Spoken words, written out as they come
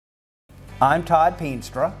I'm Todd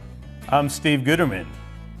Peenstra. I'm Steve Gouterman,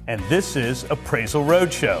 and this is Appraisal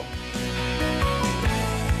Roadshow.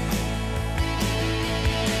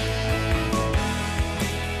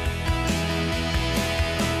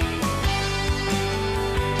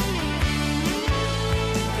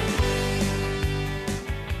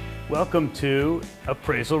 Welcome to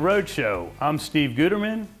Appraisal Roadshow. I'm Steve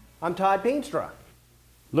Gouterman. I'm Todd Peenstra.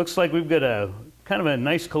 Looks like we've got a kind of a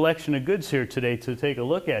nice collection of goods here today to take a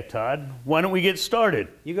look at, Todd. Why don't we get started?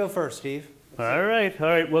 You go first, Steve. All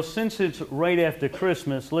right. Well, since it's right after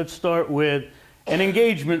Christmas, let's start with an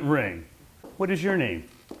engagement ring. What is your name?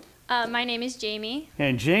 My name is Jamie.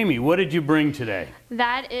 And Jamie, what did you bring today?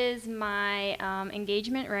 That is my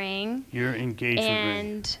engagement ring. Your engagement ring.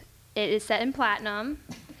 And it is set in platinum.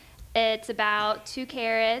 It's about 2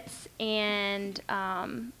 carats, and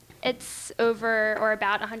it's over or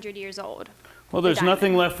about 100 years old. Well, there's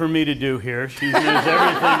nothing left for me to do here. She knows everything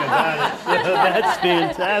about it, so that's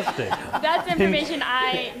fantastic. That's information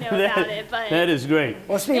I know about it, but... That is great.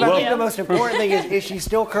 Well, Steve, I think the most important thing is she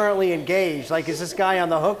still currently engaged? Like, is this guy on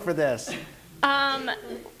the hook for this?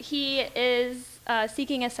 He is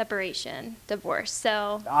seeking a separation, divorce,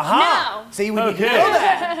 so Aha! no! See, we need to know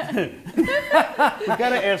that. We've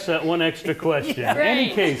got to ask that one extra question. Right. In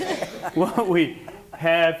any case, what we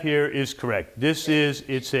have here is correct.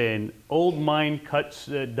 It's an old mine cut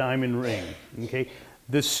diamond ring. Okay,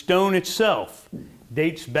 the stone itself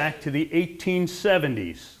dates back to the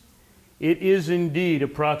 1870s. It is indeed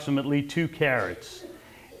approximately 2 carats.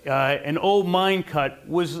 An old mine cut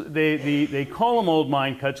was, they call them old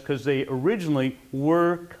mine cuts because they originally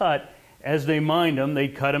were cut as they mined them. They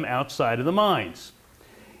cut them outside of the mines.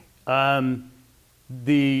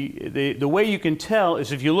 The way you can tell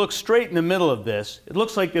is if you look straight in the middle of this, it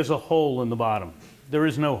looks like there's a hole in the bottom. There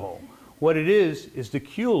is no hole. What it is the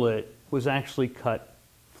culet was actually cut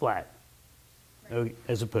flat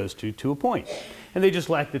as opposed to a point. And they just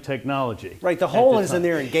lack the technology. Right, the hole is in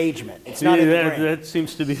their engagement. It's not in the ring. That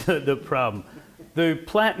seems to be the problem. The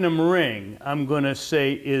platinum ring, I'm going to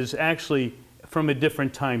say, is actually from a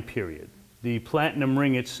different time period. The platinum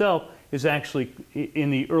ring itself is actually in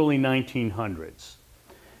the early 1900s.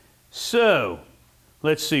 So,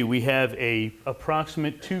 let's see, we have a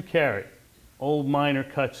approximate 2 carat old miner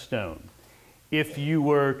cut stone. If you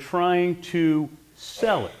were trying to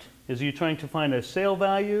sell it, is you trying to find a sale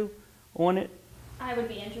value on it? I would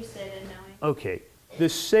be interested in knowing. Okay, the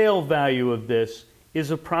sale value of this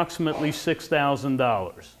is approximately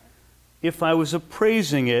 $6,000. If I was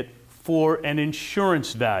appraising it for an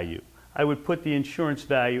insurance value, I would put the insurance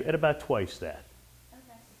value at about twice that.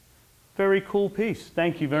 Okay. Very cool piece.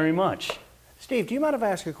 Thank you very much. Steve, do you mind if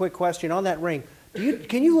I ask a quick question on that ring?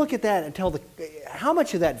 Can you look at that and tell how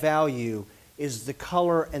much of that value is the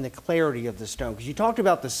color and the clarity of the stone? Because you talked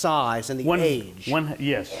about the size and the age.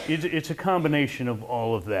 Yes, it's a combination of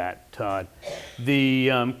all of that, Todd.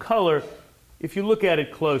 The color, if you look at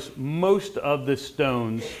it close, most of the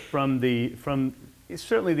stones from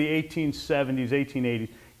certainly the 1870s, 1880s,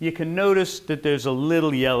 you can notice that there's a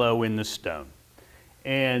little yellow in the stone.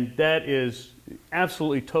 And that is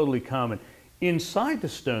absolutely totally common. Inside the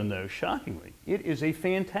stone, though, shockingly, it is a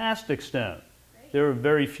fantastic stone. There are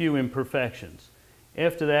very few imperfections.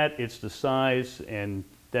 After that, it's the size, and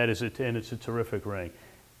it's a terrific ring.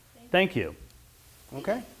 Thank you.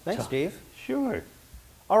 Okay, thanks, Steve. Sure.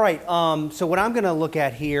 All right, so what I'm going to look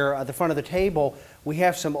at here at the front of the table, we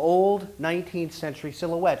have some old 19th century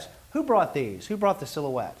silhouettes. Who brought these? Who brought the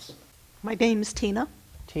silhouettes? My name's Tina.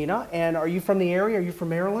 Tina, and are you from the area? Are you from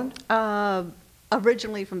Maryland?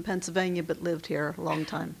 Originally from Pennsylvania, but lived here a long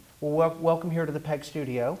time. Well, welcome here to the PEG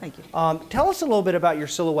studio. Thank you. Tell us a little bit about your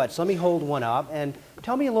silhouettes. Let me hold one up, and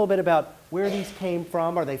tell me a little bit about where these came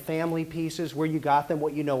from. Are they family pieces, where you got them,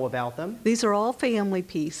 what you know about them? These are all family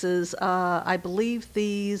pieces. I believe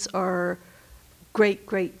these are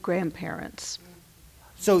great-great-grandparents.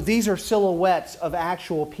 So these are silhouettes of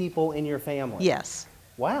actual people in your family? Yes.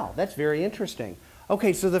 Wow, that's very interesting.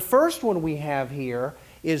 Okay, so the first one we have here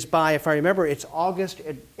is by, if I remember, it's Auguste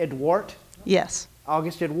Edouart. Yes.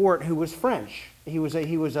 Auguste Edouart, who was French. He was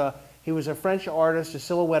a French artist, a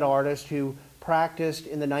silhouette artist who practiced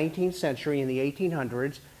in the 19th century, in the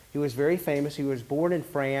 1800s. He was very famous. He was born in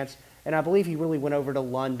France, and I believe he really went over to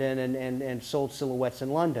London and sold silhouettes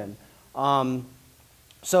in London.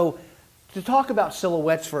 So to talk about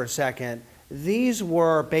silhouettes for a second, these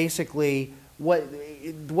were basically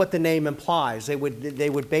what the name implies. They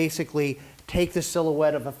would basically take the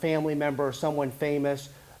silhouette of a family member or someone famous,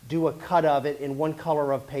 do a cut of it in one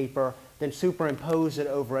color of paper, then superimpose it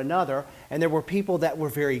over another. And there were people that were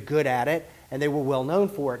very good at it, and they were well known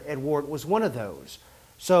for it. Edouart was one of those.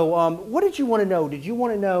 So what did you want to know? Did you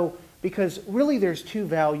want to know, because really there's two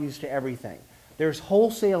values to everything. There's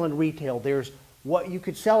wholesale and retail. There's what you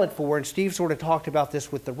could sell it for, and Steve sort of talked about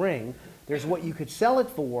this with the ring. There's what you could sell it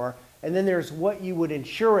for, and then there's what you would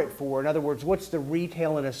insure it for. In other words, what's the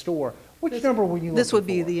retail in a store? Which number were you looking for? This would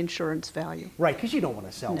be the insurance value. Right, because you don't want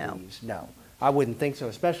to sell No. these. No, I wouldn't think so,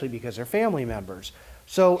 especially because they're family members.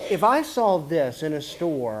 So if I saw this in a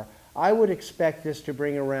store, I would expect this to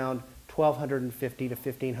bring around $1,250 to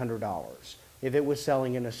 $1,500 if it was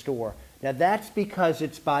selling in a store. Now that's because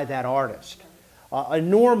it's by that artist. A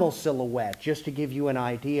normal silhouette, just to give you an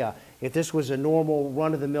idea, if this was a normal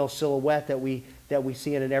run-of-the-mill silhouette that we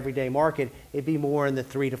see in an everyday market, it'd be more in the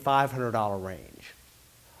 $300 to $500 range.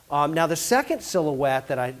 Now the second silhouette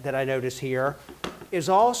that I notice here is this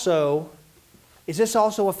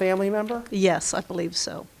also a family member? Yes, I believe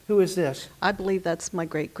so. Who is this? I believe that's my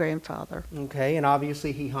great-grandfather. Okay, and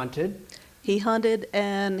obviously he hunted. He hunted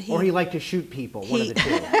and Or he liked to shoot people, one of the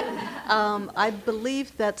two. I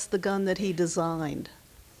believe that's the gun that he designed.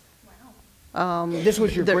 This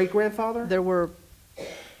was your great-grandfather? There were,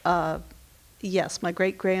 yes, my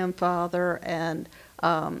great-grandfather, and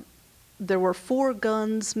there were 4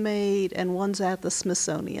 guns made, and one's at the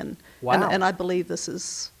Smithsonian. Wow. And I believe this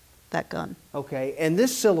is that gun. Okay, and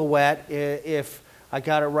this silhouette, if I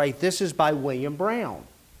got it right, this is by William Brown,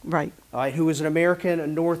 Right. who is an American, a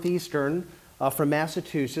Northeastern from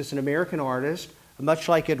Massachusetts, an American artist, much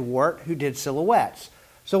like Edward, who did silhouettes.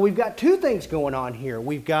 So we've got two things going on here.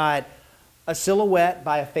 We've got a silhouette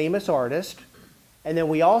by a famous artist, and then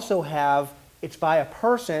we also have, it's by a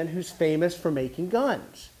person who's famous for making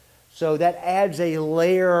guns. So that adds a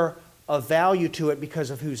layer of value to it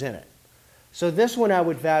because of who's in it. So this one I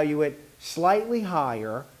would value it slightly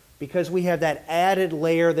higher because we have that added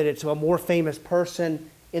layer that it's a more famous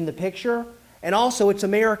person in the picture, and also it's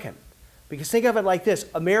American. Because think of it like this,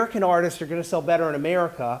 American artists are going to sell better in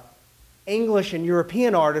America, English and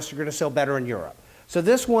European artists are going to sell better in Europe. So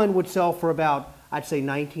this one would sell for about, I'd say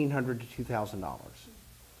 $1,900 to $2,000.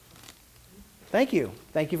 Thank you.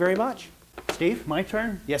 Thank you very much. Steve? My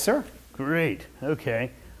turn? Yes, sir. Great.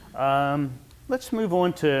 Okay. Let's move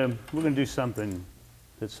on to, we're going to do something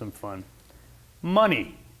that's some fun.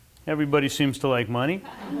 Money. Everybody seems to like money.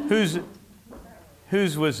 Whose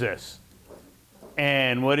was this?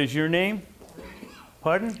 And what is your name?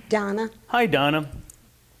 Pardon? Donna. Hi, Donna.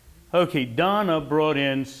 Okay, Donna brought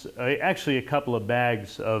in actually a couple of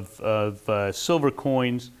bags of silver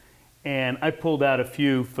coins, and I pulled out a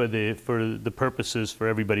few for the purposes for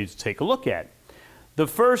everybody to take a look at. The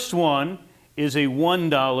first one is a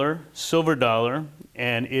 $1 silver dollar,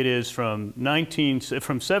 and it is from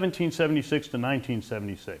 1776 to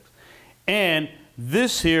 1976. And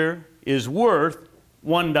this here is worth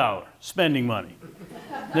 $1, spending money.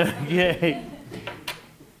 Yay.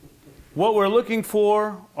 What we're looking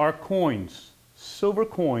for are coins, silver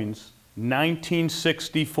coins,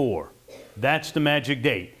 1964. That's the magic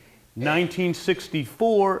date.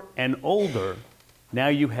 1964 and older, now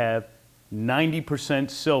you have 90%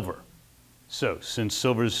 silver. So since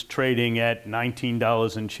silver's trading at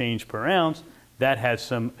 $19 and change per ounce, that has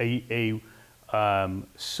silver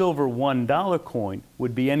 $1 coin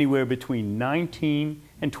would be anywhere between $19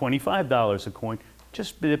 and $25 a coin,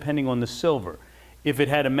 just depending on the silver. If it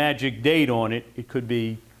had a magic date on it, it could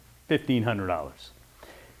be $1,500.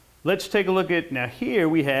 Let's take a look at, now here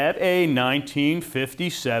we have a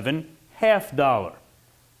 1957 half dollar.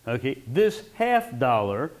 Okay, this half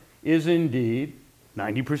dollar is indeed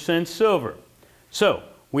 90% silver. So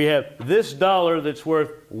we have this dollar that's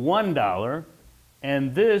worth $1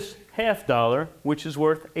 and this half dollar which is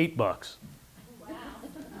worth $8. Wow.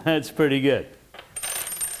 That's pretty good.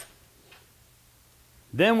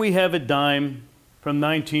 Then we have a dime from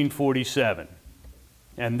 1947,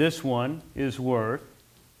 and this one is worth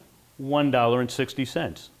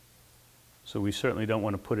 $1.60. So we certainly don't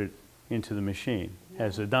want to put it into the machine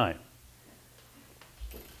as a dime.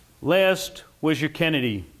 Last was your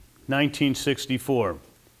Kennedy, 1964.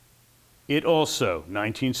 It also,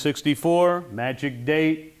 1964, magic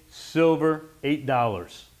date, silver,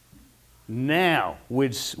 $8. Now,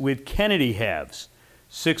 with Kennedy halves,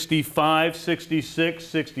 65, 66,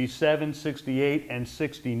 67, 68, and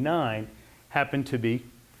 69 happen to be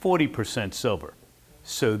 40% silver.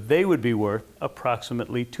 So they would be worth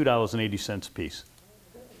approximately $2.80 a piece.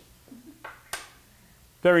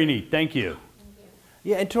 Very neat. Thank you.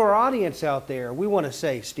 Yeah, and to our audience out there, we want to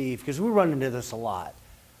say, Steve, because we run into this a lot,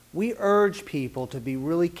 we urge people to be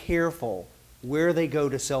really careful where they go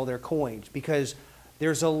to sell their coins, because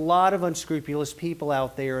there's a lot of unscrupulous people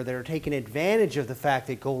out there that are taking advantage of the fact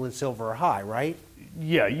that gold and silver are high, right?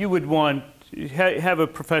 Yeah, you would want, you have a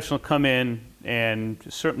professional come in and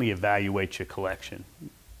certainly evaluate your collection.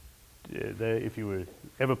 If you were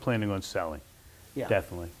ever planning on selling, Yeah.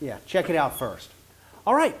 definitely. Yeah, check it out first.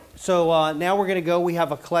 All right, so now we're going to go. We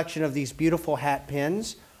have a collection of these beautiful hat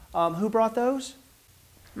pins. Who brought those?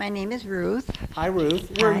 My name is Ruth. Hi,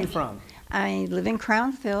 Ruth. Where are Hi. you from? I live in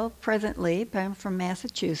Crownsville presently, but I'm from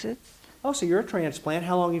Massachusetts. Oh, so you're a transplant.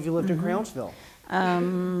 How long have you lived in Crownsville?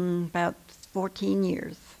 About 14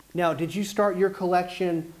 years. Now, did you start your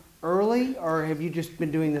collection early, or have you just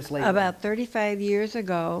been doing this lately? About 35 years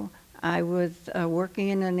ago, I was working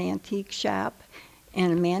in an antique shop,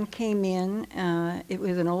 and a man came in. It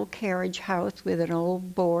was an old carriage house with an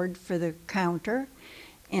old board for the counter,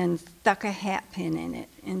 and stuck a hat pin in it,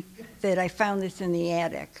 and said, "I found this in the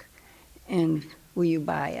attic, and will you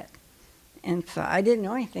buy it?" And so I didn't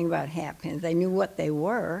know anything about hat pins. I knew what they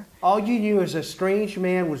were. All you knew is a strange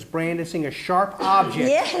man was brandishing a sharp object.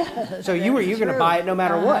 Yeah. So you were going to buy it no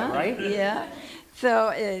matter what, right? Yeah. So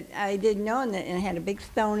I didn't know, and it had a big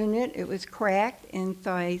stone in it. It was cracked, and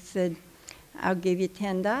so I said, "I'll give you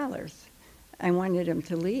 $10." I wanted him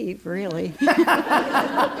to leave, really. So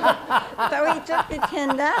he took the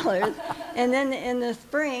 $10, and then in the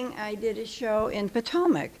spring I did a show in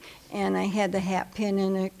Potomac, and I had the hat pin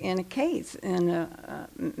in a case, and a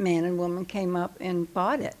man and woman came up and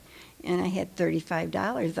bought it, and I had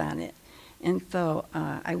 $35 on it, and so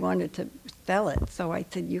I wanted to sell it, so I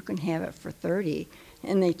said, "You can have it for $30,"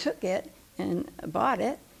 and they took it and bought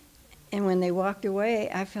it, and when they walked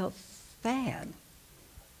away, I felt sad.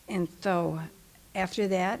 And so after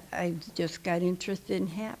that, I just got interested in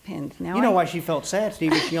hat pins. Now You know why she felt sad,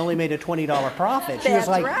 Steve? She only made a $20 profit. She was That's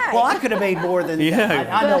like, right. well, I could have made more than Yeah.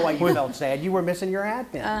 that. I know why you felt sad. You were missing your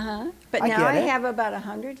hat pin. But I now get I it. have about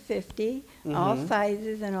 150, all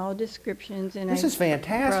sizes and all descriptions. And This I is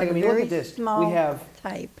fantastic. brought I a mean, look very at this. We Small have-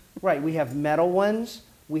 type. Right, we have metal ones.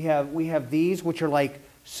 We have these, which are like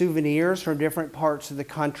souvenirs from different parts of the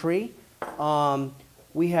country.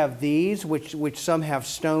 We have these, which some have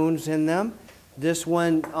stones in them. This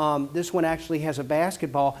one actually has a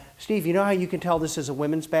basketball. Steve, you know how you can tell this is a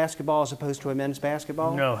women's basketball as opposed to a men's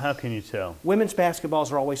basketball? No, how can you tell? Women's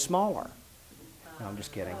basketballs are always smaller. No, I'm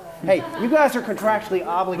just kidding. Hey, you guys are contractually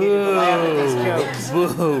obligated to laugh at these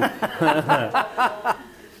jokes.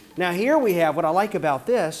 Now here we have, what I like about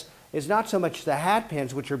this is not so much the hat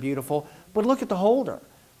pins, which are beautiful, but look at the holder.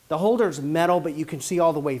 The holder's metal, but you can see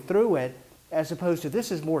all the way through it, as opposed to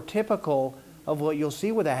this is more typical of what you'll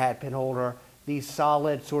see with a hat pin holder, these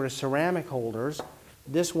solid sort of ceramic holders.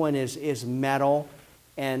 This one is metal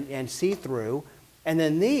and see-through. And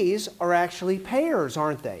then these are actually pairs,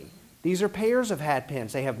 aren't they? These are pairs of hat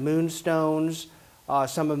pins. They have moonstones.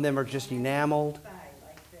 Some of them are just enameled.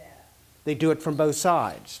 They do it from both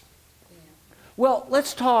sides. Well,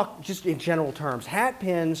 let's talk just in general terms. Hat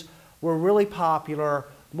pins were really popular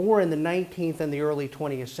more in the 19th and the early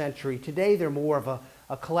 20th century. Today they're more of a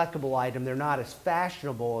collectible item. They're not as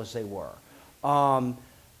fashionable as they were.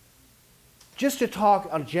 Just to talk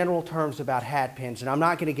on general terms about hat pins, and I'm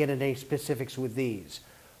not going to get into any specifics with these.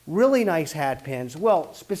 Really nice hat pins,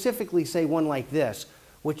 well, specifically say one like this,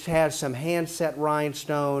 which has some hand-set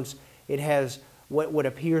rhinestones. It has what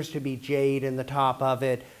appears to be jade in the top of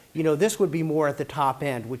it. You know, this would be more at the top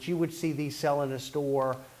end, which you would see these sell in a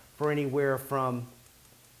store for anywhere from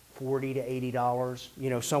 $40 to $80, you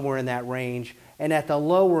know, somewhere in that range. And at the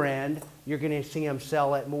lower end, you're going to see them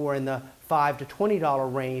sell at more in the $5 to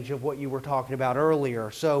 $20 range of what you were talking about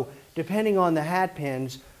earlier. So depending on the hat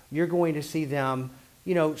pins, you're going to see them,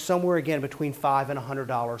 you know, somewhere again between $5 and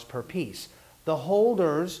 $100 per piece. The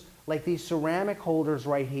holders, like these ceramic holders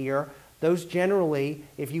right here, those generally,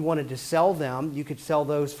 if you wanted to sell them, you could sell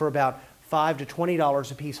those for about $5 to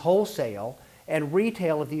 $20 a piece wholesale. And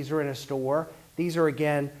retail, if these are in a store, these are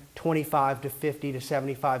again $25 to $50 to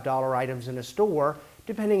 $75 items in a store,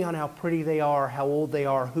 depending on how pretty they are, how old they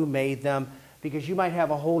are, who made them. Because you might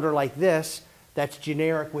have a holder like this that's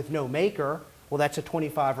generic with no maker. Well, that's a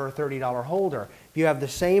 $25 or a $30 holder. If you have the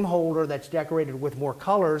same holder that's decorated with more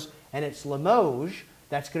colors and it's Limoges,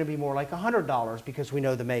 that's going to be more like $100 because we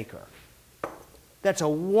know the maker. That's a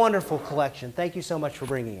wonderful collection. Thank you so much for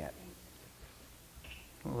bringing it.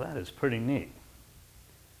 Well, that is pretty neat.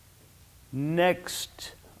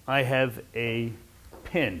 Next, I have a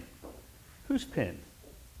pin. Whose pin?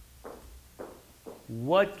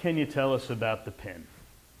 What can you tell us about the pin?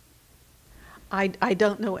 I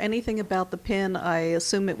don't know anything about the pin. I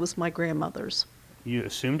assume it was my grandmother's. You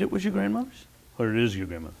assumed it was your grandmother's? Or it is your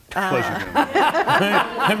grandmother? Was your grandmother?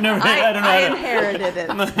 I've never, I don't know. I inherited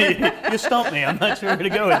it. You stumped me. I'm not sure where to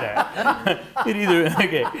go with that. It either,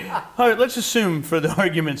 okay. All right, let's assume for the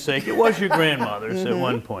argument's sake it was your grandmother's at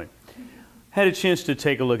one point. Had a chance to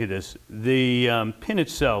take a look at this. The pin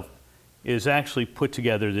itself is actually put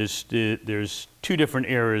together. There's two different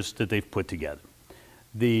eras that they've put together.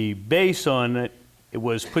 The base on it, it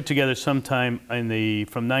was put together sometime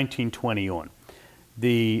from 1920 on.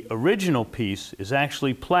 The original piece is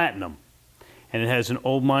actually platinum, and it has an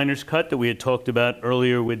old miner's cut that we had talked about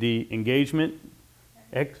earlier with the engagement.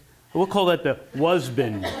 We'll call that the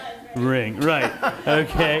husband ring, right?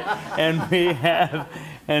 Okay, and we have.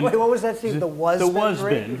 And wait, what was that, Steve? The husband? The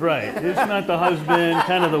husband, right? It's not the husband,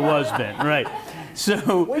 kind of the husband, right?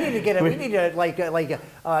 So we need to get it. We need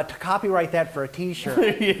to copyright that for a T-shirt.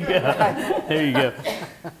 There you go. There you go.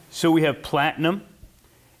 So we have platinum.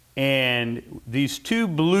 And these two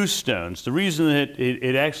blue stones, the reason that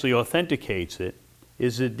it actually authenticates it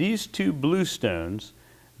is that these two blue stones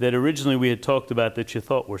that originally we had talked about that you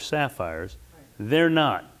thought were sapphires, they're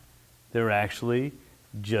not. They're actually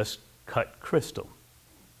just cut crystal.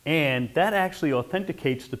 And that actually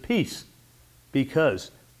authenticates the piece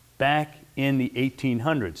because back in the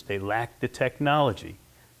 1800s, they lacked the technology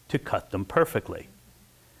to cut them perfectly.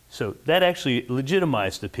 So that actually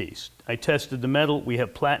legitimized the piece. I tested the metal. We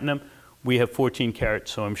have platinum. We have 14 karat,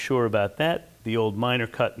 so I'm sure about that. The old miner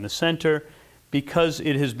cut in the center. Because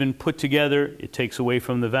it has been put together, it takes away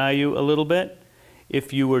from the value a little bit.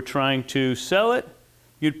 If you were trying to sell it,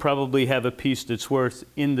 you'd probably have a piece that's worth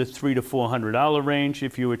in the $300 to $400 range.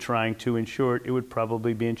 If you were trying to insure it, it would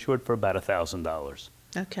probably be insured for about $1,000.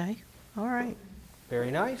 Okay, all right.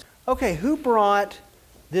 Very nice. Okay, who brought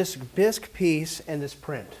this bisque piece and this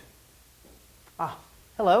print? Ah,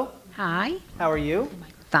 hello. Hi. How are you?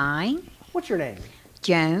 Fine. What's your name?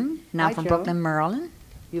 Joan, and I'm Hi, from Joan. Brooklyn, Maryland.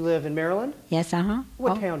 You live in Maryland? Yes, uh-huh.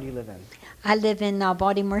 What Oh, town do you live in? I live in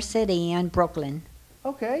Baltimore City and Brooklyn.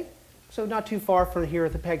 Okay, so not too far from here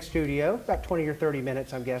at the Peg Studio, about 20 or 30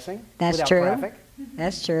 minutes, I'm guessing. That's without true. Traffic.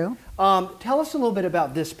 That's true. Tell us a little bit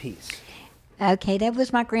about this piece. Okay, that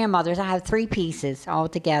was my grandmother's. I have 3 pieces all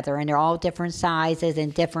together, and they're all different sizes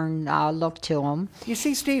and different look to them. You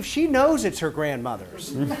see, Steve, she knows it's her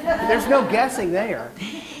grandmother's. There's no guessing there.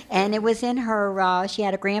 And it was in her, she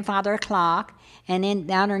had a grandfather clock, and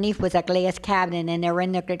then underneath was a glass cabinet, and they were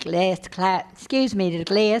in the the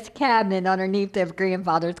glass cabinet underneath the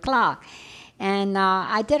grandfather's clock. And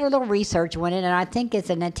I did a little research on it, and I think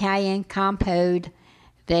it's an Italian compote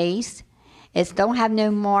vase. It don't have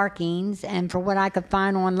no markings, and for what I could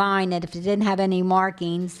find online, that if it didn't have any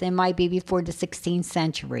markings, it might be before the 16th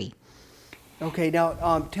century. Okay,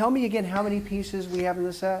 now tell me again how many pieces we have in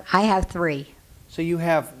the set? I have 3. So you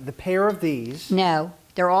have the pair of these, No,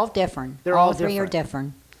 they're all different. They're all 3 are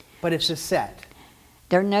different. different. but it's a set.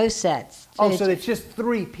 There are no sets. Oh, so it's just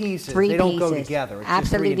 3 pieces. 3 They don't pieces. go together. It's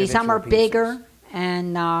just 3 Absolutely. Some are individual bigger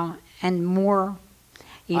pieces. and more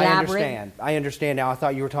elaborate. I understand now. I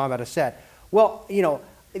thought you were talking about a set. Well, you know,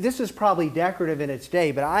 this is probably decorative in its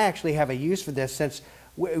day, but I actually have a use for this since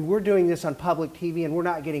we're doing this on public TV and we're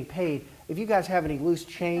not getting paid. If you guys have any loose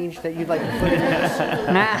change that you'd like to put in this,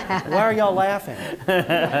 why are y'all laughing?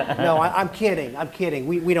 No, I'm kidding. I'm kidding.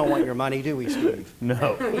 We don't want your money, do we, Steve?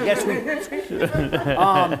 No. Yes, we.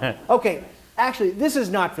 Okay, actually, this is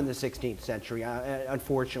not from the 16th century,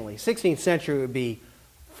 unfortunately. 16th century would be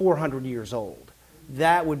 400 years old.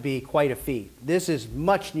 That would be quite a feat. This is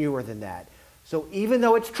much newer than that. So even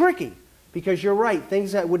though it's tricky, because you're right,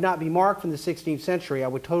 things that would not be marked from the 16th century, I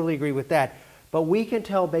would totally agree with that. But we can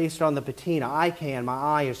tell based on the patina, my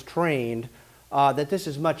eye is trained, that this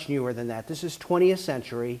is much newer than that. This is 20th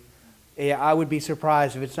century. I would be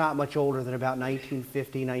surprised if it's not much older than about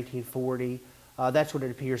 1950, 1940. That's what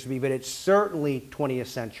it appears to be, but it's certainly 20th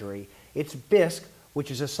century. It's bisque,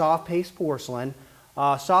 which is a soft paste porcelain.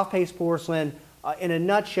 Soft paste porcelain, in a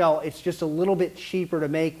nutshell, it's just a little bit cheaper to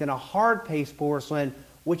make than a hard paste porcelain,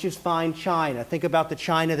 which is fine china. Think about the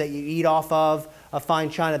china that you eat off of, a fine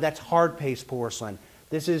china, that's hard paste porcelain.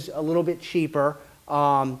 This is a little bit cheaper,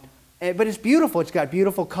 but it's beautiful. It's got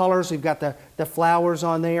beautiful colors. We've got the flowers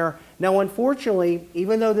on there. Now, unfortunately,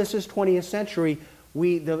 even though this is 20th century,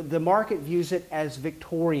 the market views it as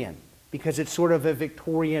Victorian because it's sort of a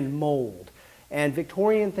Victorian mold. And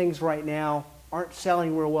Victorian things right now aren't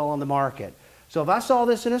selling real well on the market. So if I saw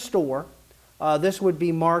this in a store, this would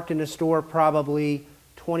be marked in a store probably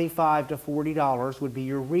 $25 to $40 would be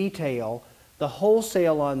your retail. The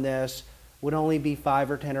wholesale on this would only be $5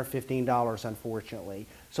 or $10 or $15, unfortunately.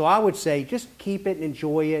 So I would say just keep it,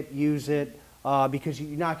 enjoy it, use it, because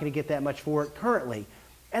you're not going to get that much for it currently.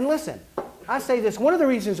 And listen, I say this, one of the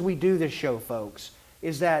reasons we do this show, folks,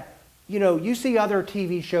 is that, you know, you see other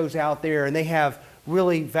TV shows out there and they have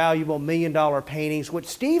really valuable $1 million paintings. What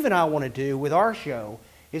Steve and I want to do with our show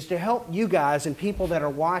is to help you guys and people that are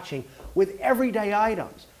watching with everyday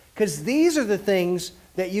items. Because these are the things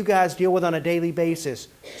that you guys deal with on a daily basis.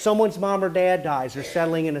 Someone's mom or dad dies, they're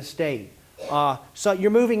settling an estate. So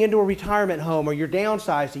you're moving into a retirement home, or you're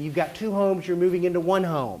downsizing. You've got 2 homes, you're moving into 1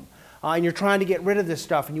 home. And you're trying to get rid of this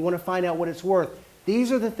stuff and you want to find out what it's worth.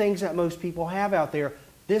 These are the things that most people have out there.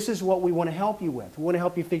 This is what we want to help you with. We want to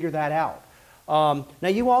help you figure that out. Now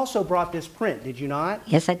you also brought this print, did you not?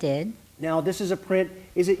 Yes, I did. Now this is a print,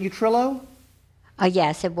 is it Utrillo?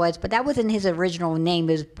 Yes, it was, but that wasn't his original name.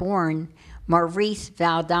 He was born Maurice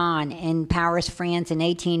Valdon in Paris, France in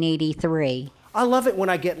 1883. I love it when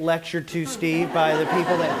I get lectured to, Steve, by the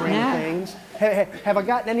people that bring things. Have I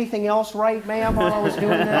gotten anything else right, ma'am, while I was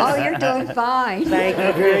doing this? Oh, you're doing fine. Thank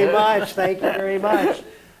you very much. Thank you very much.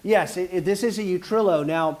 Yes, this is a Utrillo.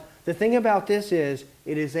 Now, the thing about this is,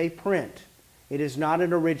 it is a print. It is not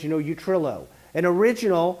an original Utrillo. An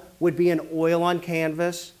original would be an oil on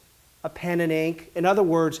canvas, a pen and ink. In other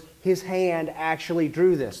words, his hand actually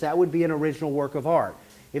drew this. That would be an original work of art.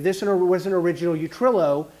 If this was an original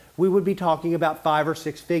Utrillo, we would be talking about 5 or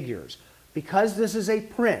 6 figures. Because this is a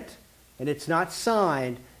print and it's not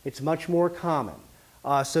signed, it's much more common.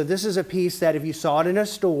 So this is a piece that if you saw it in a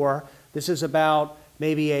store, this is about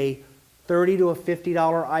maybe a $30 to a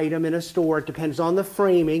 $50 item in a store. It depends on the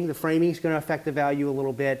framing. The framing is going to affect the value a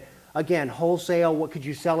little bit. Again, wholesale, what could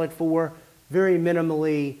you sell it for? Very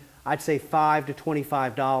minimally, I'd say $5 to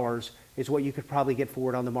 $25 is what you could probably get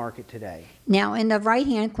for it on the market today. Now, in the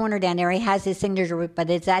right-hand corner down there, he has his signature, but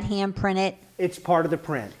is that hand printed? It's part of the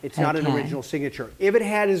print. It's not an original signature. If it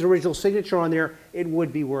had his original signature on there, it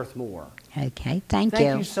would be worth more. Okay, thank you.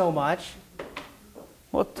 Thank you so much.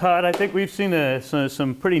 Well, Todd, I think we've seen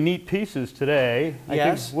some pretty neat pieces today. I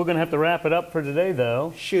Yes. think we're going to have to wrap it up for today,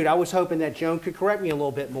 though. Shoot, I was hoping that Joan could correct me a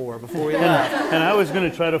little bit more before we left. And I was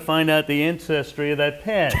going to try to find out the ancestry of that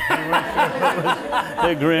pen.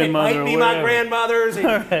 Their grandmother It or might be my whatever. grandmother's.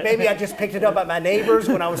 And maybe I just picked it up at my neighbor's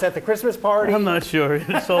when I was at the Christmas party. I'm not sure.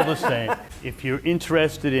 It's all the same. If you're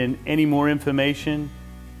interested in any more information,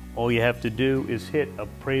 all you have to do is hit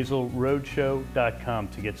appraisalroadshow.com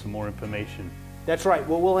to get some more information. That's right.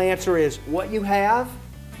 What we'll answer is what you have,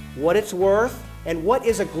 what it's worth, and what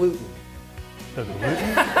is a gluten.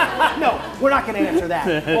 No, we're not going to answer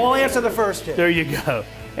that. We'll answer the first 2. There you go.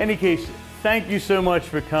 Any case, thank you so much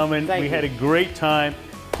for coming. Thank we you. had a great time.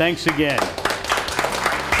 Thanks again.